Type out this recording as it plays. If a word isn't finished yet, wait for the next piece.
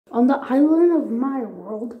On the island of my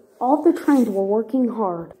world, all the trains were working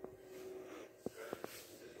hard.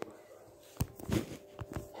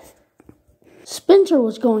 Spencer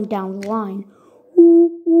was going down the line.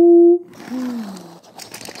 Ooh, ooh.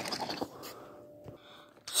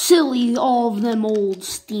 Silly, all of them old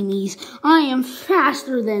steamies. I am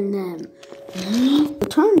faster than them. The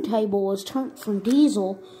turntable was turned from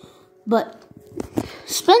Diesel, but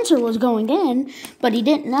Spencer was going in, but he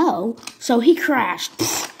didn't know, so he crashed.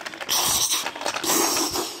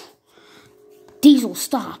 Diesel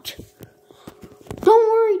stopped. Don't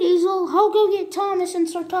worry, Diesel. I'll go get Thomas and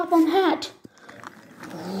Sir Topham Hatt.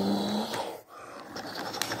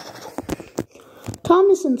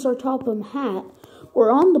 Thomas and Sir Topham Hatt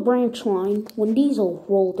were on the branch line when Diesel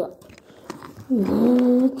rolled up.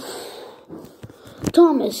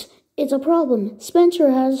 Thomas, it's a problem.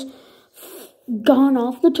 Spencer has gone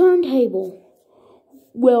off the turntable.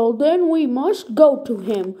 Well, then we must go to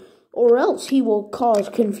him, or else he will cause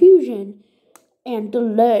confusion and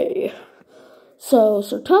delay. So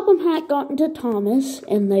Sir Topham Hatt got into Thomas,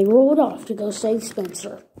 and they rolled off to go save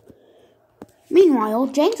Spencer. Meanwhile,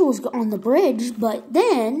 James was on the bridge, but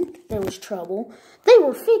then there was trouble. They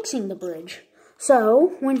were fixing the bridge.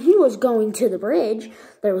 So, when he was going to the bridge,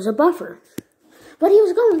 there was a buffer. But he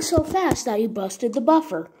was going so fast that he busted the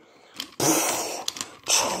buffer.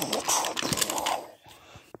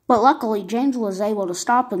 But luckily, James was able to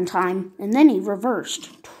stop in time, and then he reversed.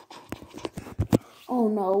 Oh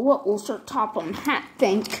no, what will Sir Topham Hatt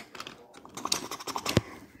think?